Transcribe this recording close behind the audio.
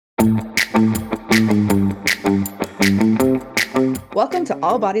Welcome to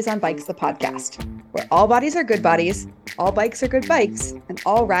All Bodies on Bikes, the podcast, where all bodies are good bodies, all bikes are good bikes, and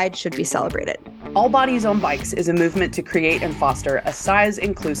all rides should be celebrated. All Bodies on Bikes is a movement to create and foster a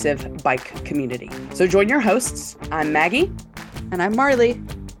size-inclusive bike community. So join your hosts, I'm Maggie. And I'm Marley.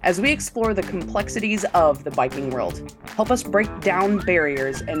 As we explore the complexities of the biking world, help us break down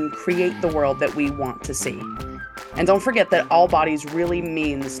barriers and create the world that we want to see. And don't forget that all bodies really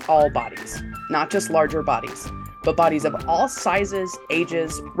means all bodies, not just larger bodies, but bodies of all sizes,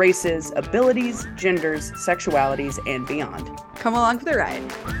 ages, races, abilities, genders, sexualities, and beyond. Come along for the ride.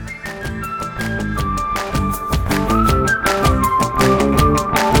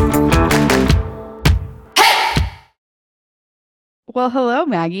 Well, hello,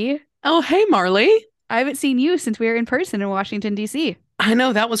 Maggie. Oh, hey, Marley. I haven't seen you since we were in person in Washington, D.C. I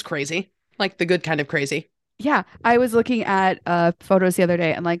know, that was crazy. Like the good kind of crazy. Yeah, I was looking at photos the other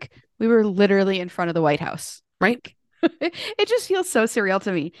day and we were literally in front of the White House. Right? It just feels so surreal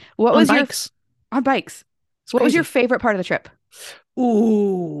to me. What on was bikes. On bikes. It's what was crazy. your favorite part of the trip?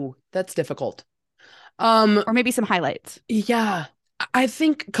 Ooh, that's difficult. Or maybe some highlights. Yeah, I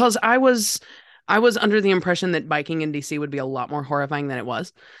think because I was under the impression that biking in DC would be a lot more horrifying than it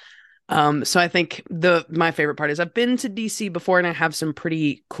was. So I think my favorite part is I've been to DC before and I have some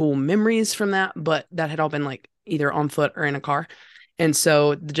pretty cool memories from that, but that had all been like either on foot or in a car. And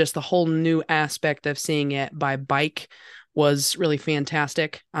so just the whole new aspect of seeing it by bike was really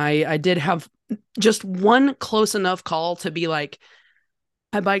fantastic. I did have just one close enough call to be like,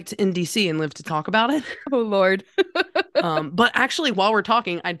 I biked in DC and lived to talk about it. Oh, Lord. But actually, while we're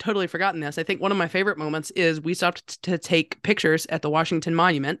talking, I'd totally forgotten this. I think one of my favorite moments is we stopped to take pictures at the Washington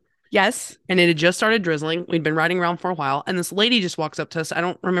Monument. Yes. And it had just started drizzling. We'd been riding around for a while. And this lady just walks up to us. I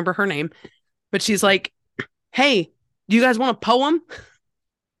don't remember her name, but she's like, hey, do you guys want a poem?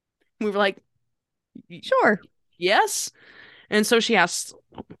 We were like, sure. Yes. And so she asked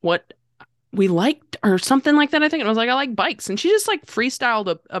what we liked or something like that, I think. And I was like, I like bikes. And she just like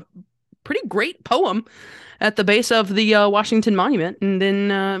freestyled a pretty great poem at the base of the Washington Monument, and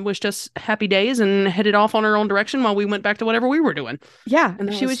then wished us happy days and headed off on her own direction while we went back to whatever we were doing. Yeah.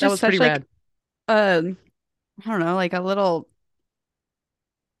 And she was just such like, I don't know, like a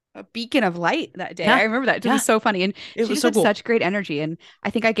beacon of light that day. Yeah. I remember that. It was so funny. And It she was just so had cool. such great energy. And I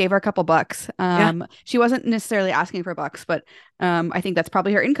think I gave her a couple bucks. She wasn't necessarily asking for bucks, but I think that's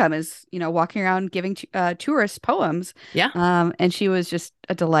probably her income is, walking around giving tourists poems. Yeah. And she was just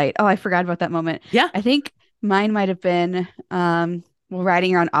a delight. Oh, I forgot about that moment. Yeah. I think mine might have been,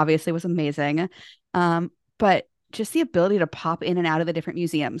 riding around obviously was amazing. But just the ability to pop in and out of the different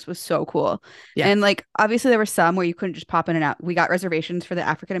museums was so cool. Yeah. And obviously there were some where you couldn't just pop in and out. We got reservations for the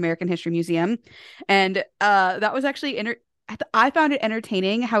African American History Museum. And that was actually, I found it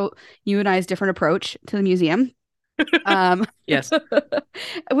entertaining how you and I's different approach to the museum. Yes.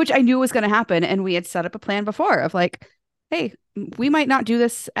 Which I knew was going to happen. And we had set up a plan before of hey, we might not do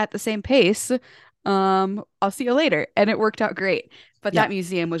this at the same pace. I'll see you later. And it worked out great. But that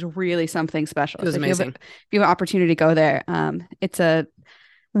museum was really something special. It was amazing. If you have an opportunity to go there, it's a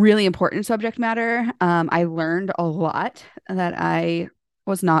really important subject matter. I learned a lot that I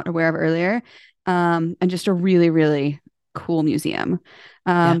was not aware of earlier. And just a really, really cool museum.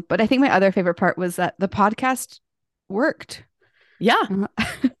 But I think my other favorite part was that the podcast worked. Yeah.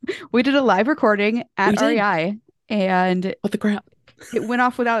 We did a live recording at REI and what the crap? It went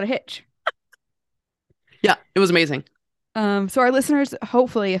off without a hitch. Yeah, it was amazing. So our listeners,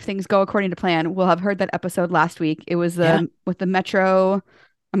 hopefully, if things go according to plan, will have heard that episode last week. It was with the Metro.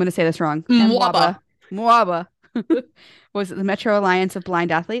 I'm going to say this wrong. MWABA. Was it the Metro Alliance of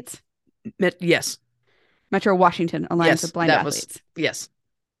Blind Athletes? Yes. Metro Washington Alliance of Blind Athletes. Yes.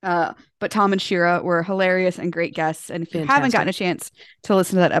 But Tom and Shira were hilarious and great guests. And if you haven't gotten a chance to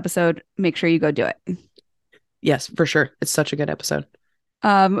listen to that episode, make sure you go do it. Yes, for sure. It's such a good episode.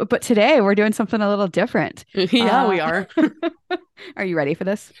 But today we're doing something a little different. Yeah, we are. Are you ready for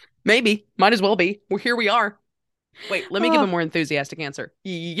this? Maybe. Might as well be. Here we are. Wait, let me give a more enthusiastic answer.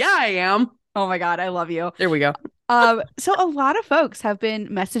 Yeah, I am. Oh my God, I love you. There we go. So a lot of folks have been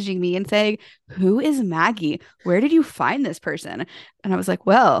messaging me and saying, who is Maggie? Where did you find this person? And I was like,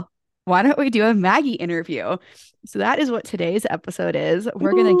 well, why don't we do a Maggie interview? So that is what today's episode is.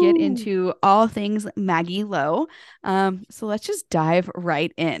 We're going to get into all things Maggie Lowe. So let's just dive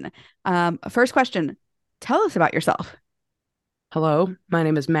right in. First question, tell us about yourself. Hello, my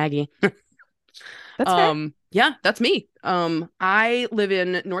name is Maggie. That's fair. Yeah, that's me. I live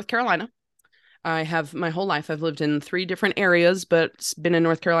in North Carolina. I have my whole life. I've lived in 3 different areas, but been in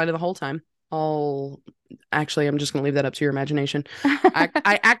North Carolina the whole time. Actually, I'm just going to leave that up to your imagination.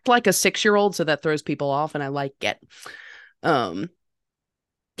 I act like a 6-year-old, so that throws people off, and I like it.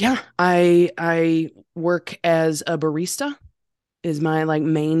 Yeah, I work as a barista is my like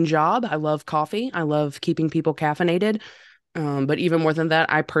main job. I love coffee. I love keeping people caffeinated. But even more than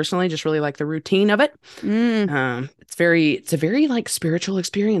that, I personally just really like the routine of it. Mm, It's a very like spiritual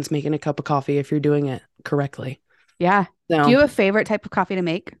experience making a cup of coffee if you're doing it correctly. yeah. Do So, you have a favorite type of coffee to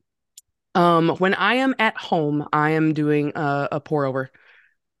make? when I am at home, I am doing a pour over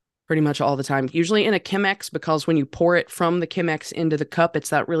pretty much all the time. Usually in a Chemex because when you pour it from the Chemex into the cup, it's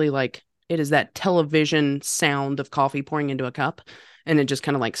that really like it is that television sound of coffee pouring into a cup, and it just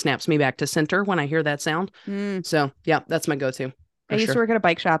kind of like snaps me back to center when I hear that sound. Mm. So, yeah, that's my go-to I for used to sure. work at a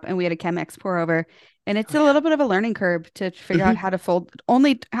bike shop and we had a Chemex pour over, and it's Oh a yeah. little bit of a learning curve to figure out Hmm. how to fold,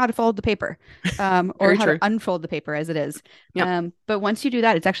 only how to fold the paper, or Very how to true. unfold the paper as it is. Yep. But once you do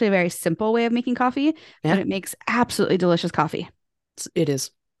that, it's actually a very simple way of making coffee, but Yeah, it makes absolutely delicious coffee. it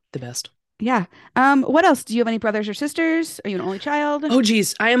is the best. Yeah. What else? Do you have any brothers or sisters? Are you an only child? Oh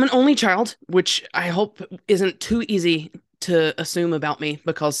geez, I am an only child, which I hope isn't too easy to assume about me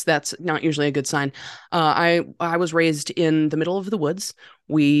because that's not usually a good sign. I was raised in the middle of the woods.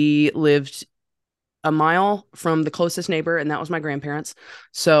 We lived a mile from the closest neighbor, and that was my grandparents.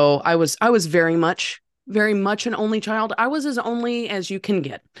 So I was very much an only child. I was as only as you can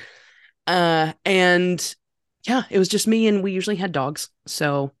get. And yeah, it was just me, and we usually had dogs.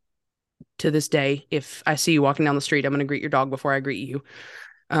 So to this day, if I see you walking down the street, I'm going to greet your dog before I greet you.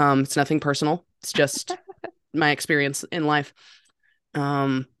 It's nothing personal. It's just my experience in life.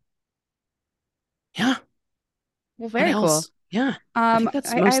 Um, yeah. Well, What very cool. else? Yeah. I think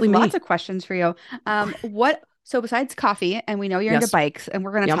that's I have mostly lots me. of questions for you. So besides coffee, and we know you're into Yes. bikes, and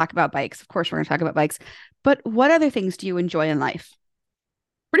we're going to Yep. talk about bikes. Of course, we're going to talk about bikes. But what other things do you enjoy in life?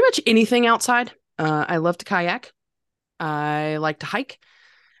 Pretty much anything outside. I love to kayak. I like to hike.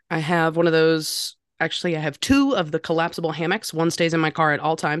 I have one of those. Actually, I have two of the collapsible hammocks. One stays in my car at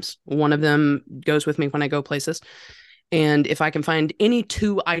all times. One of them goes with me when I go places. And if I can find any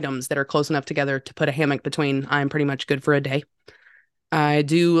two items that are close enough together to put a hammock between, I'm pretty much good for a day. I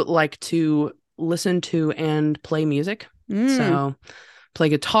do like to listen to and play music. Mm, So, play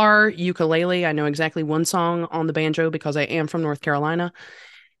guitar, ukulele. I know exactly one song on the banjo because I am from North Carolina.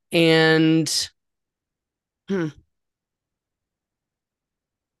 And hmm,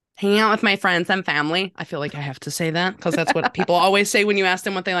 hanging out with my friends and family. I feel like I have to say that because that's what people always say when you ask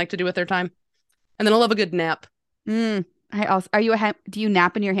them what they like to do with their time. And then I love a good nap. mm. I also, do you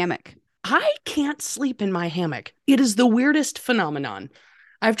nap in your hammock? I can't sleep in my hammock. It is the weirdest phenomenon.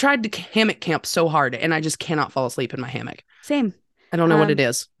 I've tried to hammock camp so hard and I just cannot fall asleep in my hammock. Same. I don't know what it Um,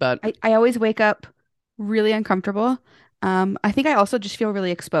 is, but I always wake up really uncomfortable. I think I also just feel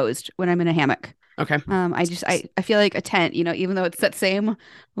really exposed when I'm in a hammock. okay. I feel like a tent, even though it's that same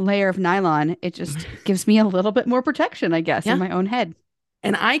layer of nylon, it just gives me a little bit more protection, I guess, in Yeah. my own head.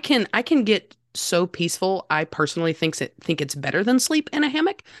 And I can get so peaceful. I personally think it's better than sleep in a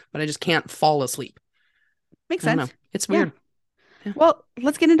hammock, but I just can't fall asleep. Makes I don't know. sense. It's Yeah. weird. Yeah. Well,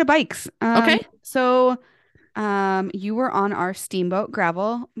 let's get into bikes. Okay. You were on our Steamboat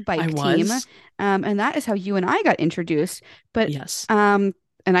Gravel I bike team, was. and that is how you and I got introduced. But Yes. and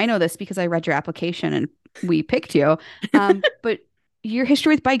I know this because I read your application and we picked you. But your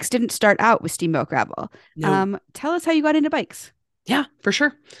history with bikes didn't start out with Steamboat Gravel. No. Tell us how you got into bikes. Yeah, for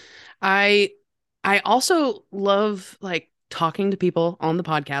sure. I I also love like talking to people on the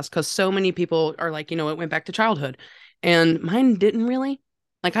podcast because so many people are like, it went back to childhood. And mine didn't really.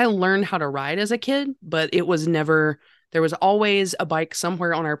 Like I learned how to ride as a kid, but it was never there was always a bike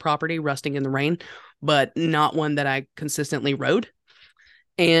somewhere on our property rusting in the rain, but not one that I consistently rode.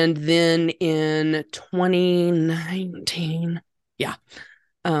 And then in 2019, yeah,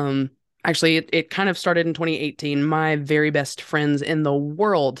 um, actually, it kind of started in 2018. My very best friends in the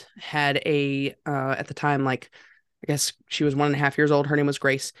world had at the time, like, I guess she was 1.5 years old. Her name was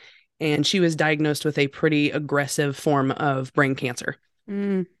Grace, and she was diagnosed with a pretty aggressive form of brain cancer.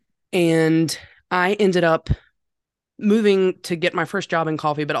 Mm, And I ended up moving to get my first job in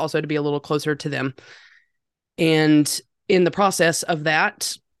coffee, but also to be a little closer to them. And in the process of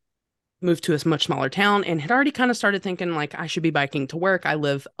that, moved to a much smaller town and had already kind of started thinking like I should be biking to work. I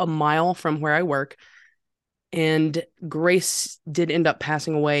live a mile from where I work. And Grace did end up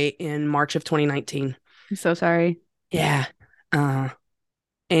passing away in March of 2019. I'm so sorry. Yeah. Uh,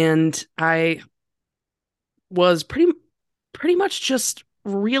 and I was pretty much just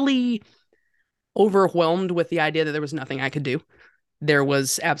really overwhelmed with the idea that there was nothing I could do. There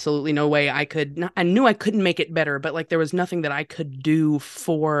was absolutely no way I could not, I knew I couldn't make it better, but like there was nothing that I could do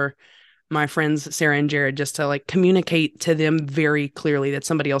for my friends Sarah and Jared just to like communicate to them very clearly that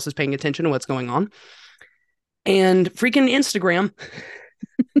somebody else is paying attention to what's going on. And freaking Instagram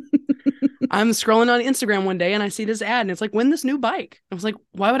I'm scrolling on Instagram one day and I see this ad and it's like, win this new bike. I was like,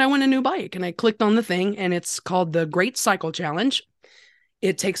 why would I win a new bike? And I clicked on the thing and it's called the Great Cycle Challenge.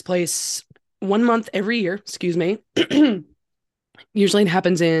 It takes place 1 month every year, excuse me. Usually it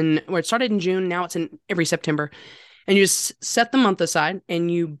happens it started in June. Now it's in every September. And you just set the month aside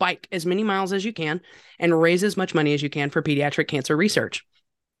and you bike as many miles as you can and raise as much money as you can for pediatric cancer research.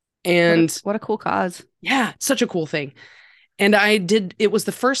 And what a cool cause. yeah, such a cool thing. And it was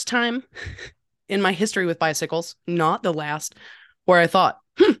the first time in my history with bicycles, not the last, where I thought,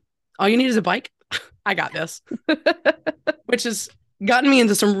 all you need is a bike. I got this, which has gotten me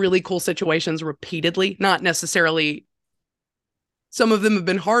into some really cool situations repeatedly. Not necessarily, some of them have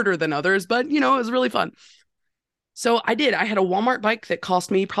been harder than others, but it was really fun. So I had a Walmart bike that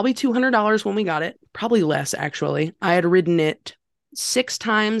cost me probably $200 when we got it, probably less actually. I had ridden it 6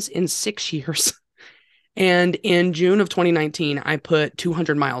 times in 6 years. And in June of 2019, I put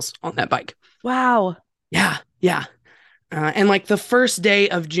 200 miles on that bike. Wow. Yeah. Yeah. And like the first day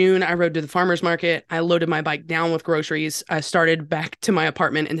of June, I rode to the farmer's market. I loaded my bike down with groceries. I started back to my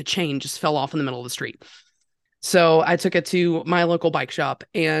apartment and the chain just fell off in the middle of the street. So I took it to my local bike shop.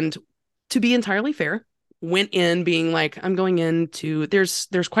 And to be entirely fair, went in being like, I'm going into, there's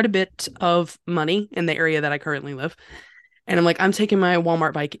quite a bit of money in the area that I currently live. And I'm like, I'm taking my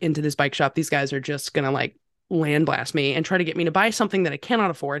Walmart bike into this bike shop. These guys are just going to like land blast me and try to get me to buy something that I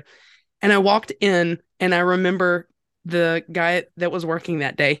cannot afford. And I walked in and I remember the guy that was working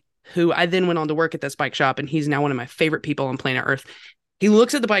that day, who I then went on to work at this bike shop. And he's now one of my favorite people on planet Earth. He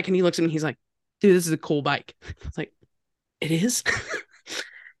looks at the bike and he looks at me. He's like, dude, this is a cool bike. I was like, it is?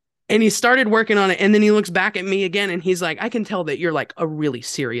 And he started working on it. And then he looks back at me again and he's like, I can tell that you're like a really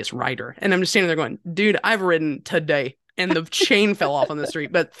serious rider. And I'm just standing there going, dude, I've ridden today. And the chain fell off on the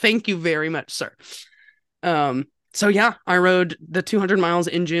street, but thank you very much, sir. So yeah, I rode the 200 miles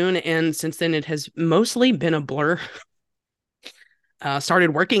in June, and since then it has mostly been a blur.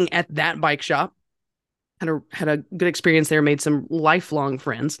 Started working at that bike shop, had a good experience there, made some lifelong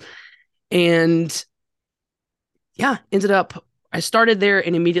friends, and yeah, I started there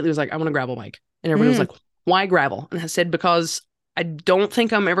and immediately was like, I want a gravel bike, and everybody was like, why gravel? And I said, because I don't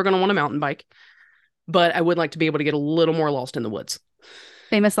think I'm ever going to want a mountain bike. But I would like to be able to get a little more lost in the woods.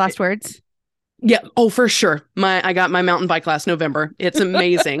 Famous last words. Yeah. Oh, for sure. I got my mountain bike last November. It's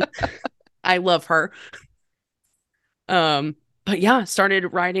amazing. I love her. But yeah,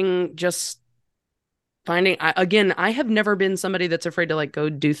 started riding, just finding, I have never been somebody that's afraid to like go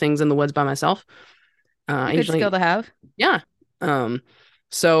do things in the woods by myself. Good skill to have. Yeah.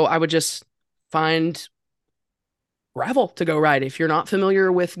 So I would just find gravel to go ride. If you're not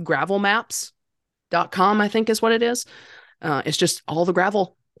familiar with gravelmaps.com, I think is what it is. It's just all the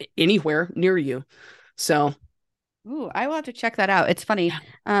gravel anywhere near you. So ooh, I will have to check that out. It's funny.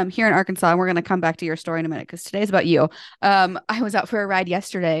 Here in Arkansas, and we're going to come back to your story in a minute because today's about you. I was out for a ride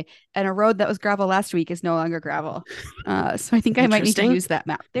yesterday and a road that was gravel last week is no longer gravel. So I think I might need to use that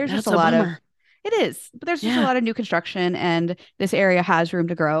map. There's just a lot of, it is, but there's just a lot of new construction and this area has room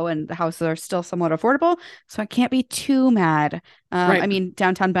to grow and the houses are still somewhat affordable. So I can't be too mad. Right. I mean,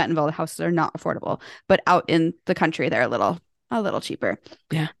 downtown Bentonville, the houses are not affordable, but out in the country, they're a little cheaper.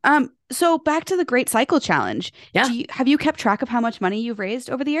 Yeah. So back to the Great Cycle Challenge. Yeah. Have you kept track of how much money you've raised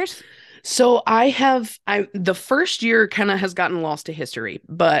over the years? So the first year kind of has gotten lost to history,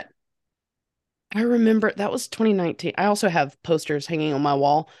 but I remember that was 2019. I also have posters hanging on my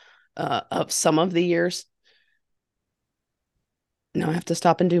wall of some of the years. No, I have to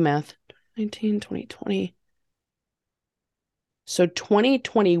stop and do math. 19, 2020. So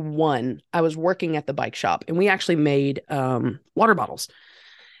 2021, I was working at the bike shop and we actually made water bottles.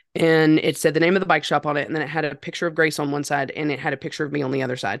 And it said the name of the bike shop on it. And then it had a picture of Grace on one side and it had a picture of me on the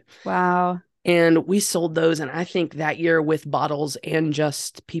other side. Wow. And we sold those. And I think that year with bottles and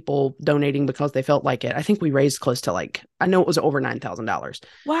just people donating because they felt like it, I think we raised close to I know it was over $9,000.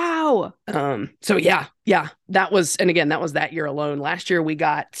 Wow. So yeah, that was that year alone. Last year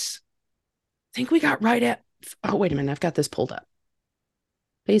I think we got right at, oh, wait a minute. I've got this pulled up.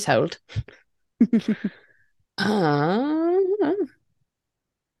 Please hold.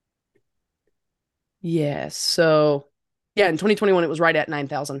 Yes. So yeah, in 2021, it was right at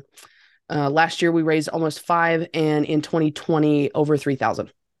 9,000. Last year we raised almost 5, and in 2020 over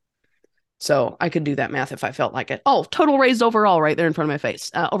 3,000. So I could do that math if I felt like it. Oh, total raised overall right there in front of my face,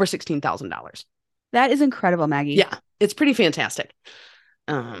 over $16,000. That is incredible, Maggie. Yeah, it's pretty fantastic.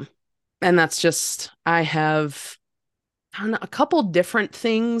 And that's just, I don't know, a couple different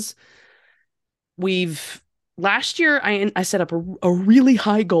things. Last year I set up a really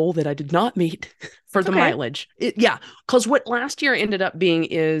high goal that I did not meet. for the Okay. mileage. Yeah, because what last year ended up being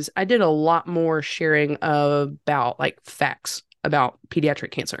is I did a lot more sharing about like facts about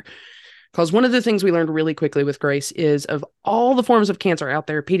pediatric cancer. Because one of the things we learned really quickly with Grace is of all the forms of cancer out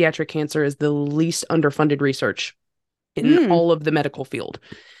there, pediatric cancer is the least underfunded research in Mm. all of the medical field,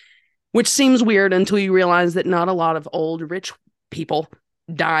 which seems weird until you realize that not a lot of old, rich people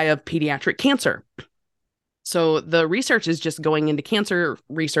die of pediatric cancer. So the research is just going into cancer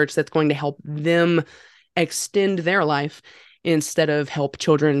research that's going to help them extend their life instead of help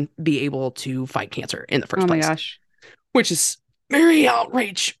children be able to fight cancer in the first Oh my place, gosh. which is very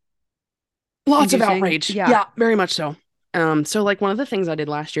outrage. Lots of Inducing. outrage. Yeah. Yeah, very much so. So like one of the things I did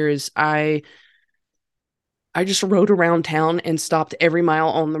last year is I just rode around town and stopped every mile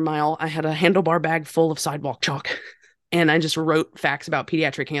on the mile. I had a handlebar bag full of sidewalk chalk. And I just wrote facts about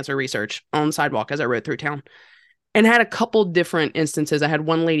pediatric cancer research on the sidewalk as I rode through town. And had a couple different instances. I had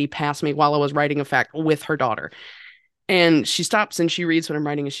one lady pass me while I was writing a fact with her daughter. And she stops and she reads what I'm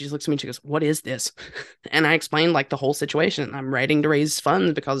writing and she just looks at me and she goes, "What is this?" And I explained like the whole situation. I'm writing to raise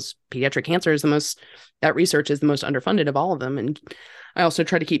funds because pediatric cancer is that research is the most underfunded of all of them. And I also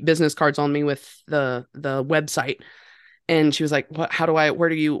try to keep business cards on me with the website. And she was like,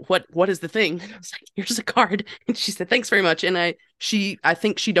 what is the thing? I was like, "Here's a card." And she said, "Thanks very much." And I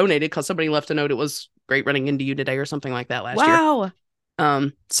think she donated because somebody left a note. It was great running into you today or something like that last year. Wow.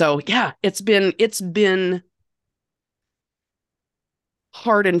 So yeah, it's been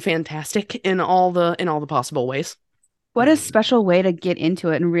hard and fantastic in all the possible ways. What a special way to get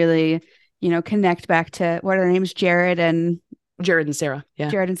into it and really, connect back to what are their names? Jared and Sarah. Yeah.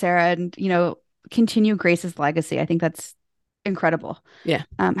 Jared and Sarah, and, continue Grace's legacy. I think that's incredible. Yeah.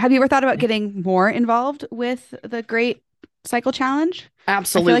 Have you ever thought about getting more involved with the Great Cycle Challenge?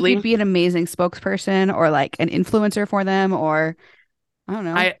 Absolutely. I feel like you'd be an amazing spokesperson or like an influencer for them, or I don't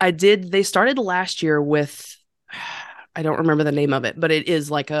know. I did. They started last year with, I don't remember the name of it, but it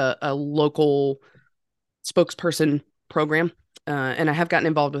is like a local spokesperson program. And I have gotten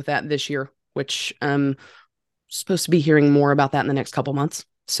involved with that this year, which I'm supposed to be hearing more about that in the next couple months.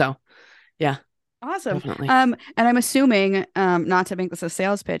 So yeah. Awesome. Definitely. And I'm assuming, not to make this a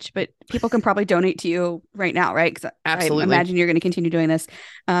sales pitch, but people can probably donate to you right now, right? Because I imagine you're going to continue doing this.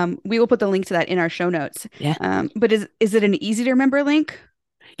 We will put the link to that in our show notes. Yeah. But is it an easy to remember link?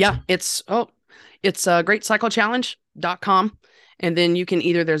 Yeah, it's greatcyclechallenge.com. And then you can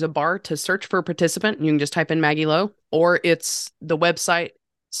there's a bar to search for a participant. And you can just type in Maggie Lowe, or it's the website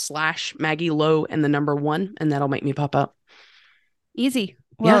 /Maggie Lowe and the number 1, and that'll make me pop up. Easy.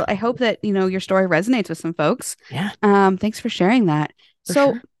 Well, Yeah. I hope that, your story resonates with some folks. Yeah. Thanks for sharing that.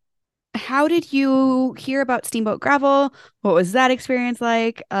 Sure. How did you hear about Steamboat Gravel? What was that experience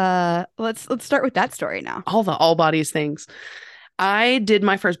like? Let's start with that story now. All bodies things. I did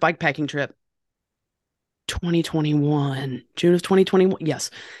my first bike packing trip 2021, June of 2021.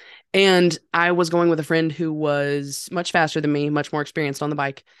 Yes. And I was going with a friend who was much faster than me, much more experienced on the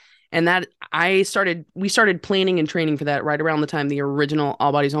bike. And we started planning and training for that right around the time the original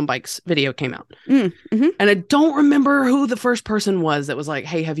All Bodies on Bikes video came out. Mm-hmm. And I don't remember who the first person was that was like,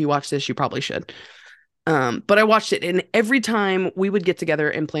 "Hey, have you watched this? You probably should." But I watched it, and every time we would get together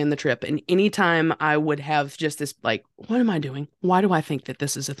and plan the trip, and anytime I would have just this like, "What am I doing? Why do I think that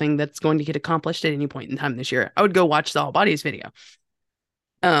this is a thing that's going to get accomplished at any point in time this year?" I would go watch the All Bodies video.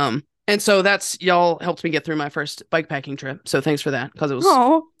 And so y'all helped me get through my first bike packing trip. So thanks for that, because it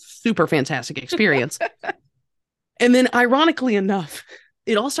was super fantastic experience. And then ironically enough,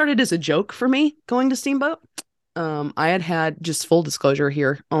 it all started as a joke for me going to Steamboat. I had just full disclosure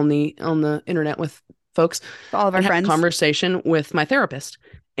here on the internet with folks. All of our friends. Conversation with my therapist.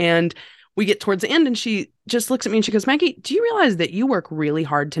 And we get towards the end and she just looks at me and she goes, "Maggie, do you realize that you work really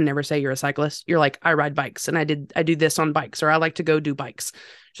hard to never say you're a cyclist? You're like, I ride bikes and I do this on bikes, or I like to go do bikes."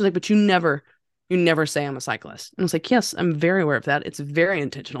 She's like, "But you never say I'm a cyclist." And I was like, "Yes, I'm very aware of that. It's very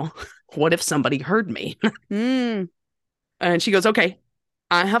intentional. What if somebody heard me?" And she goes, "Okay,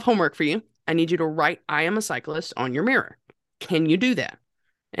 I have homework for you. I need you to write 'I am a cyclist' on your mirror. Can you do that?"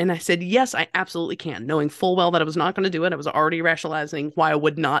 And I said, "Yes, I absolutely can," knowing full well that I was not going to do it. I was already rationalizing why I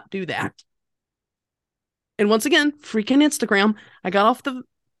would not do that. And once again, freaking Instagram. I got off the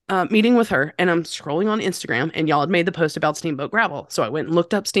meeting with her and I'm scrolling on Instagram and y'all had made the post about Steamboat Gravel. So I went and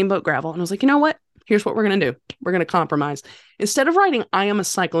looked up Steamboat Gravel and I was like, "You know what? Here's what we're going to do. We're going to compromise. Instead of writing 'I am a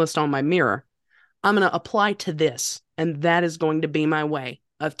cyclist' on my mirror, I'm going to apply to this. And that is going to be my way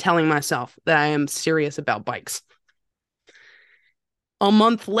of telling myself that I am serious about bikes." A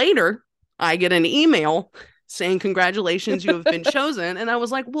month later, I get an email saying, "Congratulations, you have been chosen." And I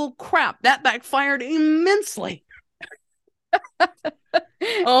was like, well, crap, that backfired immensely.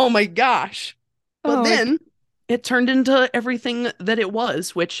 Oh my gosh. But Oh my, then it turned into everything that it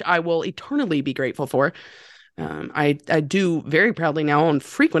was, which I will eternally be grateful for. I do very proudly now on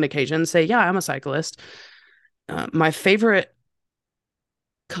frequent occasions say, yeah, I'm a cyclist. My favorite,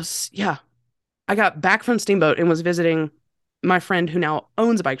 because, yeah, I got back from Steamboat and was visiting my friend who now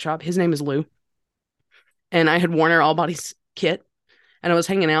owns a bike shop. His name is Lowe. And I had worn her all bodies kit and I was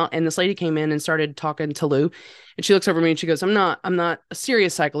hanging out and this lady came in and started talking to Lou and she looks over at me and she goes, I'm not a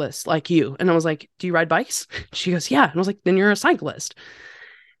serious cyclist like you. And I was like, do you ride bikes? She goes, yeah. And I was like, then you're a cyclist.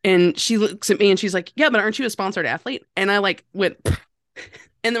 And she looks at me and she's like, yeah, but aren't you a sponsored athlete? And I like went,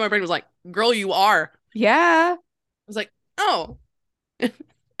 and then my brain was like, girl, you are. I yeah. was like, oh.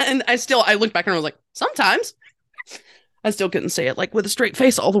 And I looked back and I was like, sometimes. I still couldn't say it like with a straight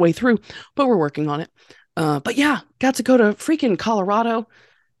face all the way through, but we're working on it. But yeah, got to go to freaking Colorado.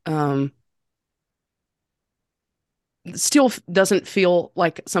 Um, still doesn't feel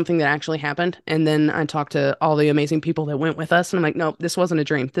like something that actually happened. And then I talked to all the amazing people that went with us, and I'm like, no, this wasn't a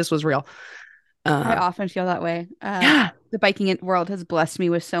dream. This was real. I Uh, often feel that way. yeah, The biking world has blessed me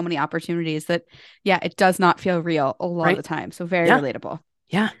with so many opportunities that, yeah, it does not feel real a lot of right. the time. So very Yeah, relatable.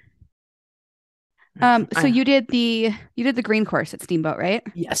 yeah. So I you did the green course at Steamboat, right?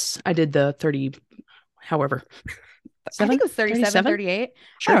 yes, I did the 30, however, I think seven, it was 37, 37. 38. I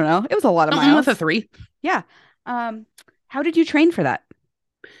Sure, don't know. It was a lot of something with a miles. three. Yeah. Um, how did you train for that?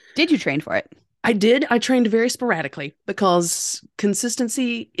 Did you train for it? I did. I trained very sporadically because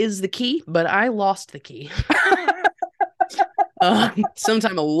consistency is the key, but I lost the key.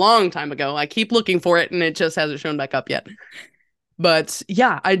 Sometime a long time ago. I keep looking for it and it just hasn't shown back up yet. But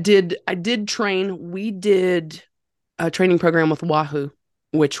yeah, I did train. We did a training program with Wahoo,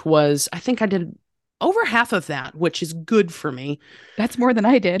 which was I think I did over half of that, which is good for me. That's more than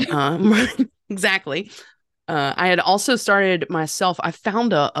I did. Exactly. I had also started myself. I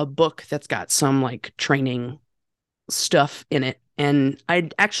found a book that's got some like training stuff in it. And I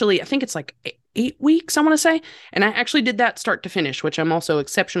think it's like 8 weeks, I want to say. And I actually did that start to finish, which I'm also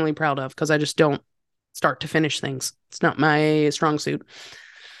exceptionally proud of because I just don't start to finish things. It's not my strong suit.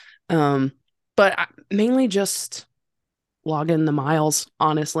 Um, but mainly just logging the miles,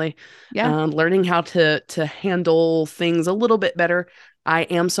 honestly, Yeah. learning how to handle things a little bit better. I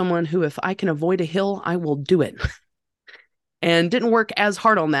am someone who, if I can avoid a hill, I will do it. And didn't work as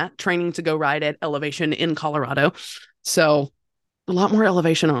hard on that training to go ride at elevation in Colorado. So a lot more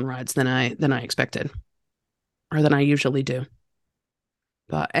elevation on rides than I expected or than I usually do.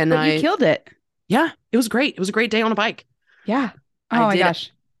 But and But you I killed it. yeah, it was great. It was a great day on a bike. Yeah. I Oh my did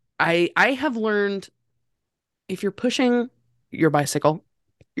gosh. I have learned if you're pushing your bicycle,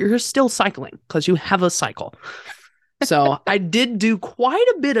 you're still cycling because you have a cycle. So I did do quite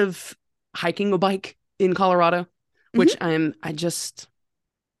a bit of hiking a bike in Colorado, which Hmm.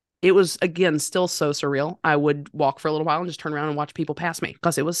 it was again still so surreal. I would walk for a little while and just turn around and watch people pass me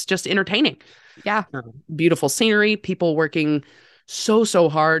because it was just entertaining. Yeah. Beautiful scenery, people working so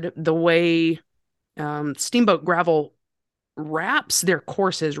hard. The way Steamboat Gravel wraps their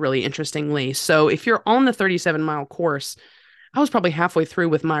courses really interestingly. So if you're on the 37-mile course, I was probably halfway through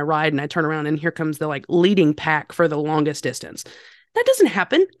with my ride and I turn around and here comes the like leading pack for the longest distance. That doesn't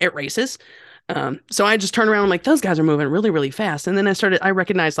happen at races. So I just turn around, I'm like, those guys are moving really fast. And then I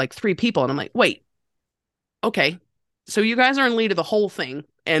recognized like three people and I'm like, wait, okay. So you guys are in lead of the whole thing.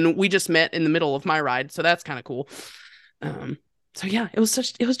 And we just met in the middle of my ride. So that's kind of cool. Um, so yeah, it was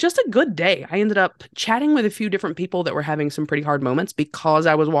just a good day. I ended up chatting with a few different people that were having some pretty hard moments because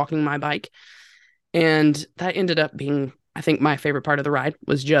I was walking my bike. And that ended up being, I think, my favorite part of the ride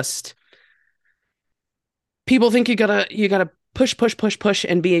was just people think you gotta push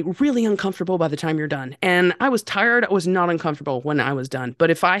and be really uncomfortable by the time you're done. And I was tired. I was not uncomfortable when I was done. But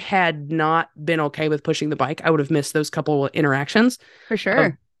if I had not been okay with pushing the bike, I would have missed those couple of interactions For of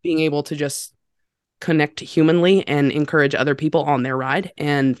sure. being able to just connect humanly and encourage other people on their ride.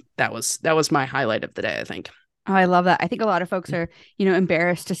 And that was my highlight of the day, I think. Oh, I love that. I think a lot of folks are,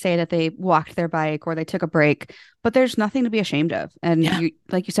 embarrassed to say that they walked their bike or they took a break, but there's nothing to be ashamed of. And Yeah. you,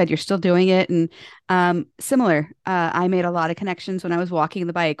 like you said, you're still doing it. And similar, I made a lot of connections when I was walking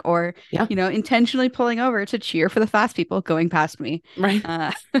the bike or, Yeah. intentionally pulling over to cheer for the fast people going past me. Right.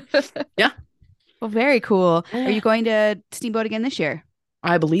 Uh, Yeah. well, very cool. Are you Eh, going to Steamboat again this year?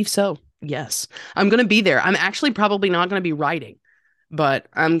 I believe so. Yes. I'm going to be there. I'm actually probably not going to be riding, but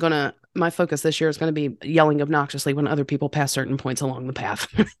my focus this year is going to be yelling obnoxiously when other people pass certain points along the path.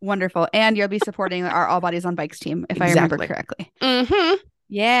 Wonderful. And you'll be supporting our All Bodies on Bikes team, if I remember Exactly. correctly. Hmm.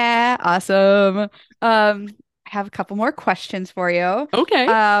 Yeah, awesome. I have a couple more questions for you. Okay.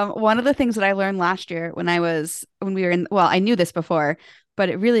 One of the things that I learned last year when we were in, well, I knew this before, but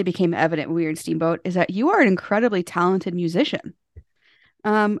it really became evident when we were in Steamboat, is that you are an incredibly talented musician.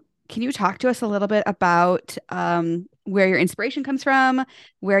 Um, can you talk to us a little bit about where your inspiration comes from,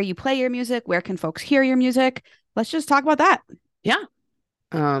 where you play your music, where can folks hear your music? Let's just talk about that. Yeah.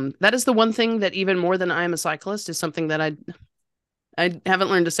 That is the one thing that even more than I am a cyclist is something that I haven't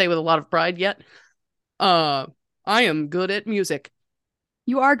learned to say with a lot of pride yet. I am good at music.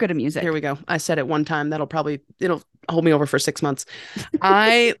 You are good at Here music. we go. I said it one time. It'll hold me over for 6 months.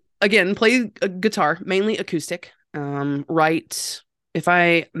 I, again, play a guitar, mainly acoustic. Write, if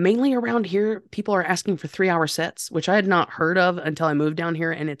I, mainly around here, people are asking for 3-hour sets, which I had not heard of until I moved down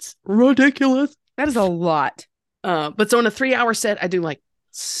here, and it's ridiculous. That is a lot. But so in a 3-hour set, I do like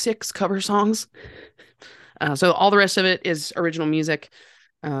 6 cover songs. So all the rest of it is original music.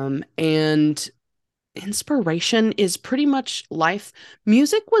 And inspiration is pretty much life.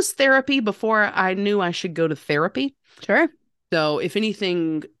 Music was therapy before I knew I should go to therapy. Sure. So if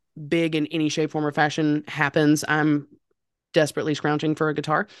anything big in any shape, form, or fashion happens, I'm desperately scrounging for a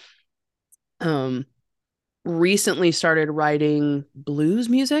guitar. Recently started writing blues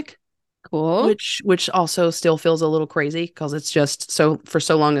music, Cool. which also still feels a little crazy because it's just for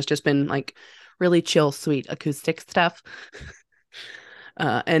so long it's just been like really chill, sweet acoustic stuff.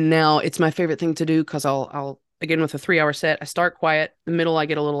 And now it's my favorite thing to do because I'll again with a 3-hour set, I start quiet, the middle I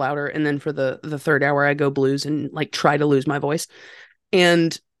get a little louder, and then for the third hour I go blues and like try to lose my voice.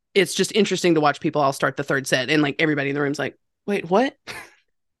 And it's just interesting to watch people. I'll start the third set and like everybody in the room's like, wait, what?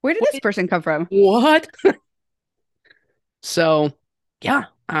 Where did this person come from? What? So yeah,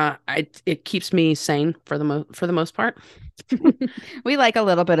 it keeps me sane for the most part. We like a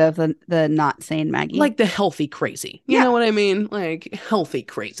little bit of the not sane Maggie. Like the healthy crazy. You know what I mean? Like healthy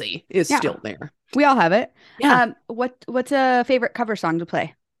crazy is still there. We all have it. Yeah. What's a favorite cover song to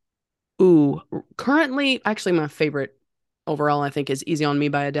play? Ooh, currently, actually, my favorite overall, I think, is Easy on Me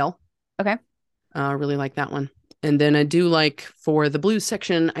by Adele. Okay. I really like that one. And then I do like for the blues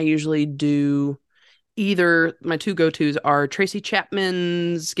section, I usually do either my two go-tos are Tracy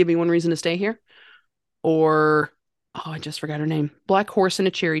Chapman's Give Me One Reason to Stay Here or, oh, I just forgot her name, Black Horse and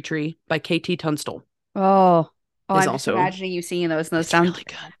a Cherry Tree by KT Tunstall. Oh, Is I'm just also imagining you singing those, and those it's sound really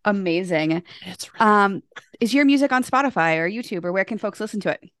good. amazing. It's really Is your music on Spotify or YouTube, or where can folks listen to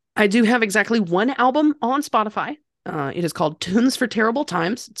it? I do have exactly one album on Spotify. It is called Tunes for Terrible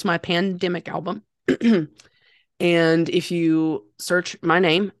Times. It's my pandemic album. And if you search my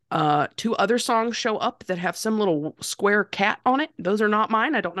name, 2 other songs show up that have some little square cat on it. Those are not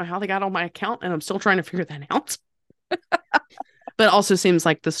mine. I don't know how they got on my account, and I'm still trying to figure that out. But it also seems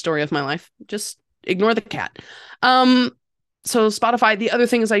like the story of my life. Just ignore the cat. So Spotify, the other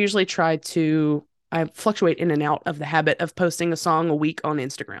thing is I fluctuate in and out of the habit of posting a song a week on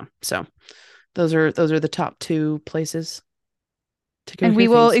Instagram. So those are the top 2 places to go. And we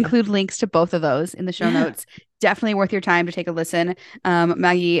hear will things. include links to both of those in the show notes. Definitely worth your time to take a listen.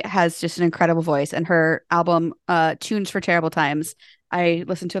 Maggie has just an incredible voice, and her album, Tunes for Terrible Times, I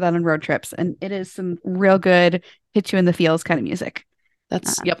listen to that on road trips, and it is some real good hit you in the feels kind of music.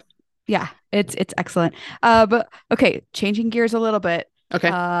 Yep. Yeah, it's excellent. But okay, changing gears a little bit. Okay.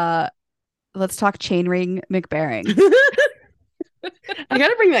 Let's talk Chainring McBaring. I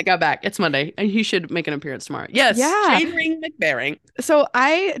gotta bring that guy back. It's Monday, and he should make an appearance tomorrow. Yes, Yeah. Chainring McBaring. So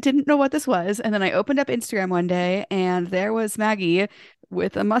I didn't know what this was, and then I opened up Instagram one day, and there was Maggie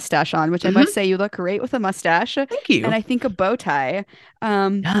with a mustache on, which I must say you look great with a mustache. Thank you. And I think a bow tie.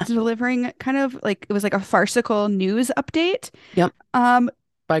 Delivering kind of like it was like a farcical news update. Yep.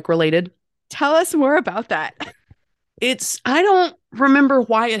 Bike related. Tell us more about that. I don't remember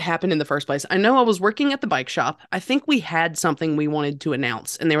why it happened in the first place. I know I was working at the bike shop. I think we had something we wanted to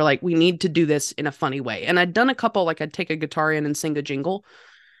announce, and they were like, we need to do this in a funny way. And I'd done a couple, like I'd take a guitar in and sing a jingle.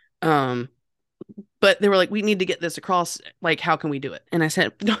 But they were like, we need to get this across. Like, how can we do it? And I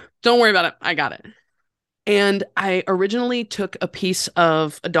said, don't worry about it. I got it. And I originally took a piece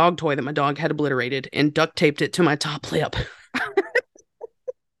of a dog toy that my dog had obliterated and duct taped it to my top lip.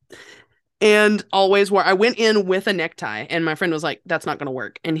 And always wore. I went in with a necktie, and my friend was like, that's not going to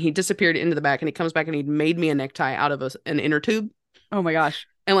work. And he disappeared into the back, and he comes back and he made me a necktie out of an inner tube. Oh my gosh.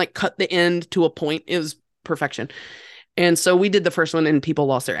 And like cut the end to a point. It was perfection. And so we did the first one, and people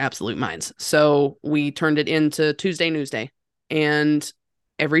lost their absolute minds. So we turned it into Tuesday Newsday. And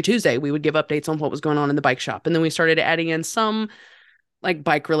every Tuesday we would give updates on what was going on in the bike shop. And then we started adding in some like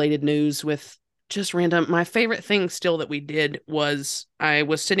bike related news with just random. My favorite thing still that we did was I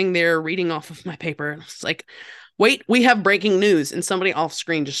was sitting there reading off of my paper. It's like, wait, we have breaking news. And somebody off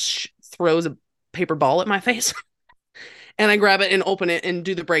screen just throws a paper ball at my face. And I grab it and open it and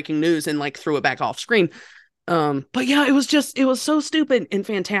do the breaking news and like threw it back off screen. But yeah, it was so stupid and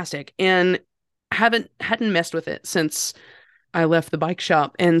fantastic, and hadn't messed with it since I left the bike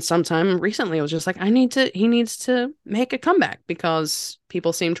shop. And sometime recently I was just like, he needs to make a comeback because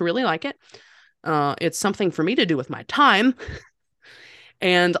people seem to really like it. It's something for me to do with my time.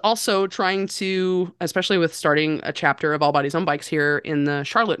 And also trying to, especially with starting a chapter of All Bodies on Bikes here in the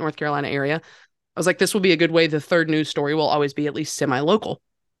Charlotte, North Carolina area, I was like, this will be a good way. The third news story will always be at least semi-local.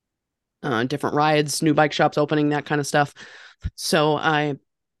 Different rides, new bike shops opening, that kind of stuff. So I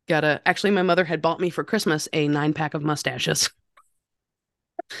actually, my mother had bought me for Christmas a 9-pack of mustaches,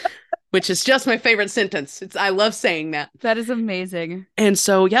 which is just my favorite sentence. I love saying that. That is amazing. And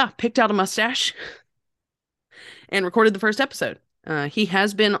so, yeah, picked out a mustache and recorded the first episode. He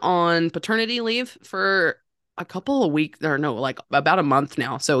has been on paternity leave for a couple of weeks, or no, like about a month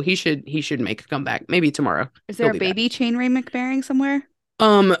now. So he should make a comeback. Maybe tomorrow. Is there a baby chainring McBearing somewhere?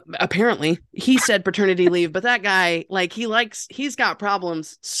 Apparently he said paternity leave, but that guy, like, he's got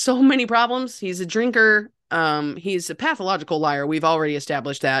problems, so many problems. He's a drinker. He's a pathological liar. We've already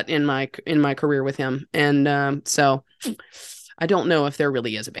established that in my career with him. And so I don't know if there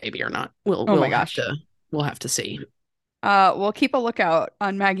really is a baby or not. We'll have to see. We'll keep a lookout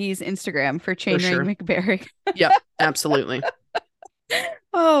on Maggie's Instagram for chainring McBearing. Yep, absolutely.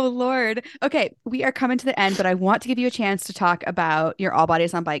 Oh, Lord. Okay, we are coming to the end, but I want to give you a chance to talk about your All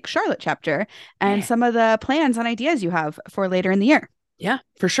Bodies on Bike Charlotte chapter and some of the plans and ideas you have for later in the year. Yeah,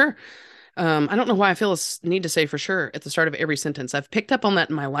 for sure. I don't know why I feel this need to say for sure at the start of every sentence. I've picked up on that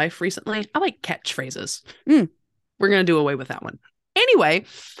in my life recently. I like catchphrases. We're going to do away with that one. Anyway,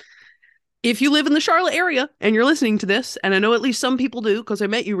 if you live in the Charlotte area and you're listening to this, and I know at least some people do because I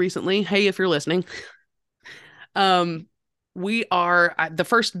met you recently. Hey, if you're listening. We are the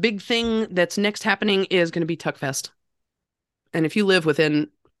first big thing that's next happening is going to be Tuckfest. And if you live within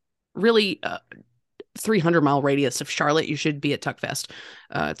really 300-mile radius of Charlotte, you should be at Tuckfest.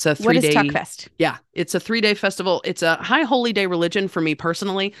 It's a 3-day. What is Tuckfest? Yeah, it's a 3-day festival. It's a high holy day religion for me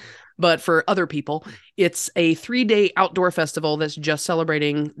personally, but for other people, it's a 3-day outdoor festival that's just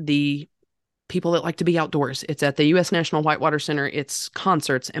celebrating the people that like to be outdoors. It's at the U.S. National Whitewater Center. It's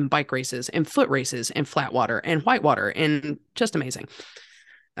concerts and bike races and foot races and flat water and whitewater and just amazing.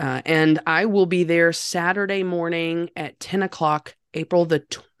 And I will be there Saturday morning at 10 o'clock, April the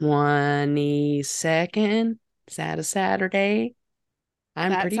 22nd. Is that a Saturday?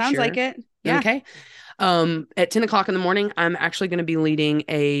 That pretty sounds sure. Like it. Yeah. Okay. At 10 o'clock in the morning, I'm actually going to be leading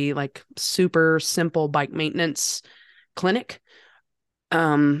a like super simple bike maintenance clinic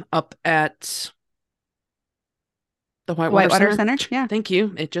up at the Whitewater Center. Yeah. Thank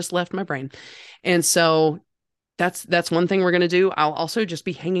you. It just left my brain. And so that's one thing we're going to do. I'll also just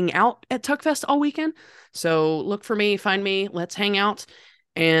be hanging out at Tuckfest all weekend. So look for me, find me, let's hang out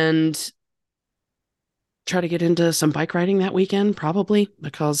and try to get into some bike riding that weekend, probably,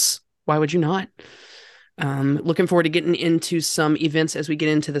 because why would you not? Looking forward to getting into some events as we get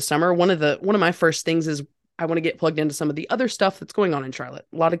into the summer. One of my first things is I want to get plugged into some of the other stuff that's going on in Charlotte.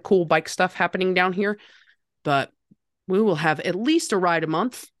 A lot of cool bike stuff happening down here, but we will have at least a ride a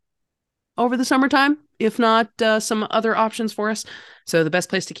month over the summertime, if not some other options for us. So the best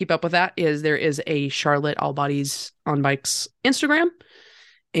place to keep up with that is there is a Charlotte All Bodies on Bikes Instagram,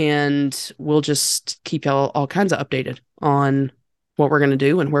 and we'll just keep y'all all kinds of updated on what we're going to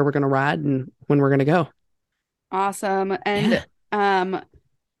do and where we're going to ride and when we're going to go. Awesome. And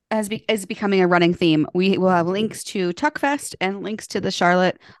as becoming a running theme, we will have links to Tuckfest and links to the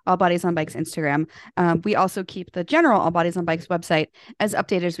Charlotte All Bodies on Bikes Instagram. We also keep the general All Bodies on Bikes website as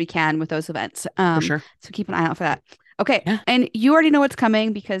updated as we can with those events. For sure. So keep an eye out for that. Okay. Yeah. And you already know what's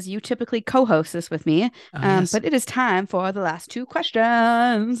coming because you typically co-host this with me. Yes. But it is time for the last two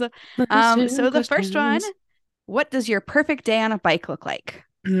questions. So the first one, what does your perfect day on a bike look like?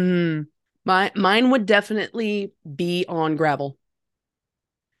 Mine would definitely be on gravel.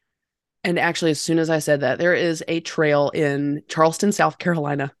 And actually, as soon as I said that, there is a trail in Charleston, South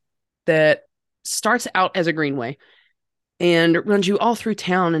Carolina that starts out as a greenway and runs you all through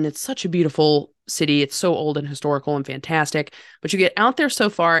town. And it's such a beautiful city. It's so old and historical and fantastic. But you get out there so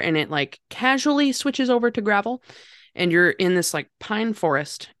far and it like casually switches over to gravel. And you're in this like pine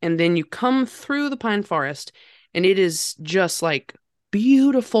forest. And then you come through the pine forest and it is just like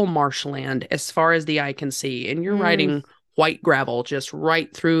beautiful marshland as far as the eye can see. And you're riding white gravel just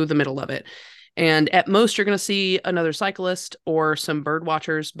right through the middle of it. And at most you're going to see another cyclist or some bird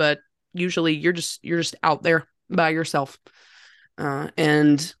watchers, but usually you're just out there by yourself.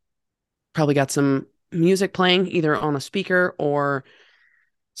 And probably got some music playing either on a speaker or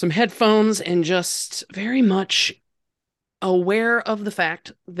some headphones and just very much aware of the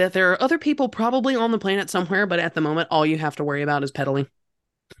fact that there are other people probably on the planet somewhere, but at the moment, all you have to worry about is pedaling.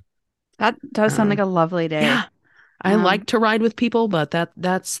 That does sound like Um, a lovely day. yeah, I like to ride with people, but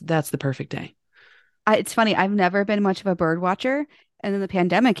that's the perfect day. It's funny. I've never been much of a bird watcher. And then the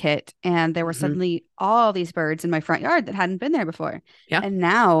pandemic hit, and there were Hmm. suddenly all these birds in my front yard that hadn't been there before. Yeah. And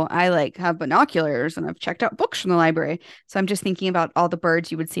now I like have binoculars and I've checked out books from the library. So I'm just thinking about all the birds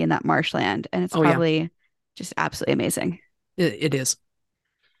you would see in that marshland. And it's Oh yeah, probably just absolutely amazing. it is.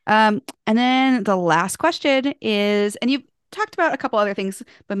 And then the last question is, and you've talked about a couple other things,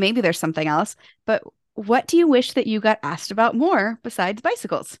 but maybe there's something else. But what do you wish that you got asked about more besides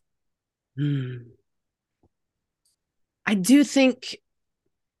bicycles? Hmm. I do think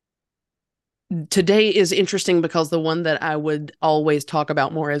today is interesting because the one that I would always talk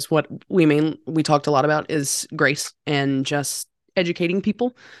about more is what we talked a lot about is grace and just educating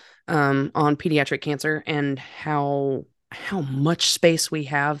people on pediatric cancer and how much space we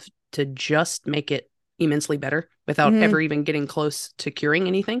have to just make it immensely better without Hmm. ever even getting close to curing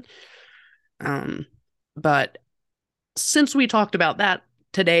anything. But since we talked about that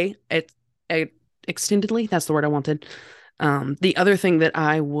today, it extendedly, that's the word I wanted. The other thing that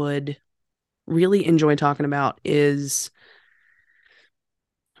I would really enjoy talking about is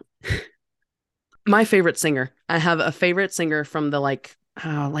my favorite singer. I have a favorite singer from the like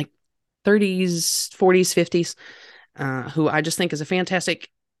 30s, 40s, 50s, who I just think is a fantastic,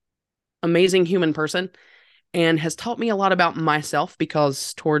 amazing human person and has taught me a lot about myself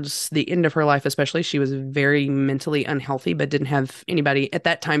because towards the end of her life, especially, she was very mentally unhealthy, but didn't have anybody at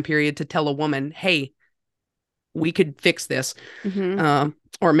that time period to tell a woman, hey, we could fix this, Hmm.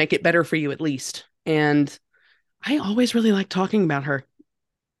 or make it better for you at least. And I always really like talking about her.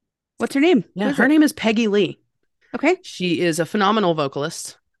 What's her name? Who Yeah, is her it? name is Peggy Lee. Okay. She is a phenomenal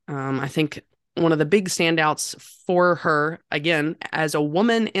vocalist. I think one of the big standouts for her, again, as a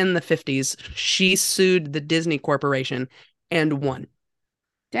woman in the 50s, she sued the Disney Corporation and won.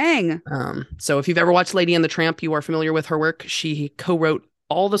 Dang. So if you've ever watched Lady and the Tramp, you are familiar with her work. She co-wrote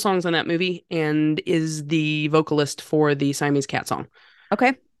all the songs in that movie and is the vocalist for the Siamese Cat song.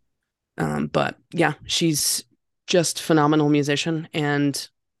 Okay. But yeah, she's just phenomenal musician and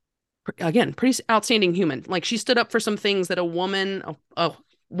again, pretty outstanding human. Like she stood up for some things that a woman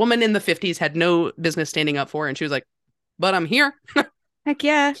in the 50s had no business standing up for. And she was like, but I'm here. Heck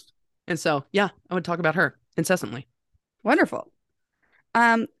yeah. And so, yeah, I would talk about her incessantly. Wonderful.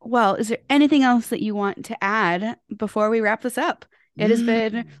 Well, is there anything else that you want to add before we wrap this up? It has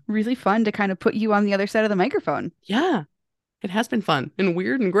been Mm, really fun to kind of put you on the other side of the microphone. yeah, it has been fun and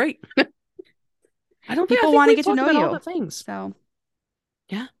weird and great. I People think want to we've get to talked know about all the you. things. So,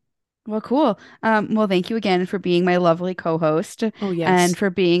 Yeah. well, cool. Well, thank you again for being my lovely co-host Oh, and yes. for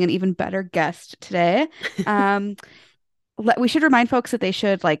being an even better guest today. Um, we should remind folks that they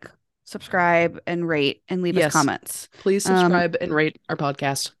should like subscribe and rate and leave us Yes. comments. Please Um, subscribe and rate our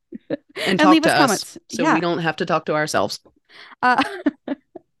podcast and and talk leave to us us comments. so we Yeah. don't have to talk to ourselves. Uh,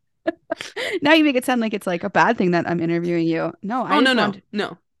 now you make it sound like it's like a bad thing that I'm interviewing you. No, Oh, I no, just no, want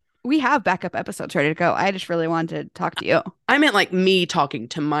no. we have backup episodes ready to go. I just really wanted to talk to you. I meant like me talking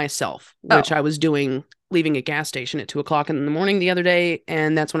to myself, which Oh, I was doing leaving a gas station at 2 o'clock in the morning the other day.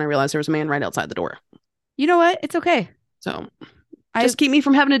 And that's when I realized there was a man right outside the door. you know what? It's okay. So I just keep me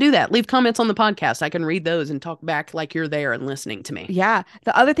from having to do that. Leave comments on the podcast. I can read those and talk back like you're there and listening to me. Yeah.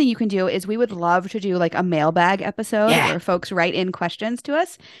 The other thing you can do is we would love to do like a mailbag episode Yeah. where folks write in questions to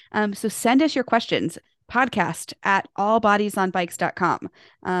us. So send us your questions, podcast at allbodiesonbikes.com.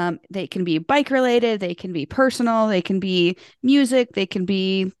 They can be bike related, they can be personal, they can be music, they can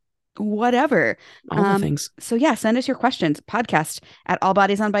be whatever. All the things. So yeah, send us your questions, podcast at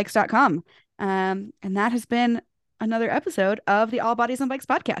allbodiesonbikes.com. And that has been another episode of the All Bodies on Bikes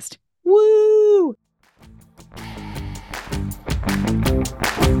podcast. Woo!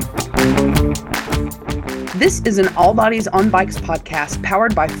 This is an All Bodies on Bikes podcast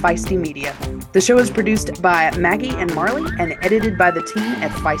powered by Feisty Media. The show is produced by Maggie and Marley and edited by the team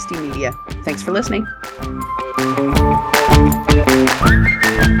at Feisty Media. Thanks for listening.